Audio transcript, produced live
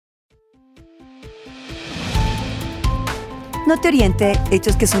No te oriente,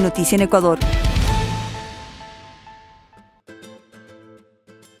 hechos que son noticia en Ecuador.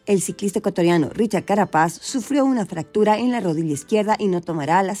 El ciclista ecuatoriano Richard Carapaz sufrió una fractura en la rodilla izquierda y no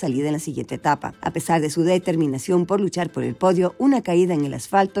tomará la salida en la siguiente etapa. A pesar de su determinación por luchar por el podio, una caída en el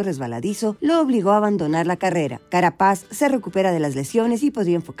asfalto resbaladizo lo obligó a abandonar la carrera. Carapaz se recupera de las lesiones y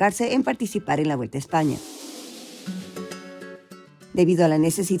podría enfocarse en participar en la Vuelta a España, debido a la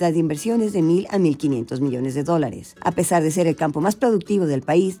necesidad de inversiones de $1.000 a $1.500 millones. A pesar de ser el campo más productivo del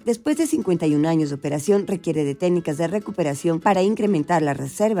país, después de 51 años de operación requiere de técnicas de recuperación para incrementar las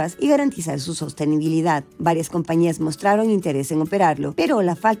reservas y garantizar su sostenibilidad. Varias compañías mostraron interés en operarlo, pero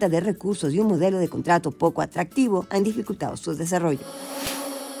la falta de recursos y un modelo de contrato poco atractivo han dificultado su desarrollo.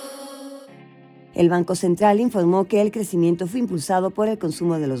 El Banco Central informó que el crecimiento fue impulsado por el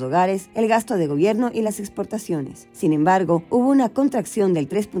consumo de los hogares, el gasto de gobierno y las exportaciones. Sin embargo, hubo una contracción del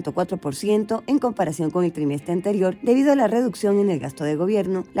 3.4% en comparación con el trimestre anterior debido a la reducción en el gasto de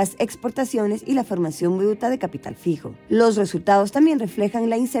gobierno, las exportaciones y la formación bruta de capital fijo. Los resultados también reflejan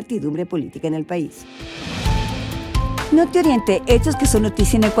la incertidumbre política en el país. No te oriente, hechos que son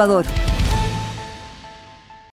noticia en Ecuador.